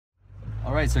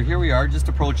All right, so here we are just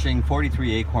approaching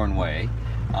 43 Acorn Way,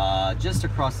 just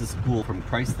across the school from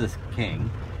Christ the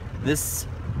King. This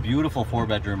beautiful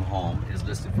 4-bedroom home is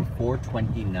listed for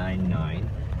 $429,900.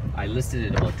 I listed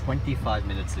it about 25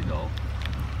 minutes ago.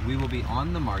 We will be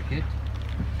on the market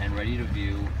and ready to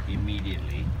view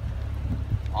immediately.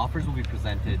 Offers will be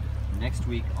presented next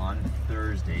week on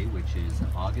Thursday, which is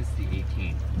August the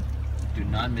 18th. Do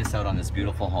not miss out on this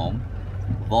beautiful home.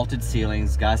 Vaulted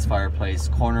ceilings, gas fireplace,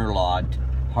 corner lot,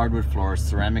 hardwood floors,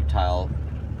 ceramic tile,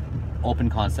 open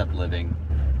concept living.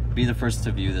 Be the first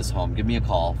to view this home. Give me a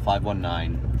call,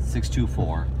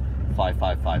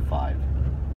 519-624-5555.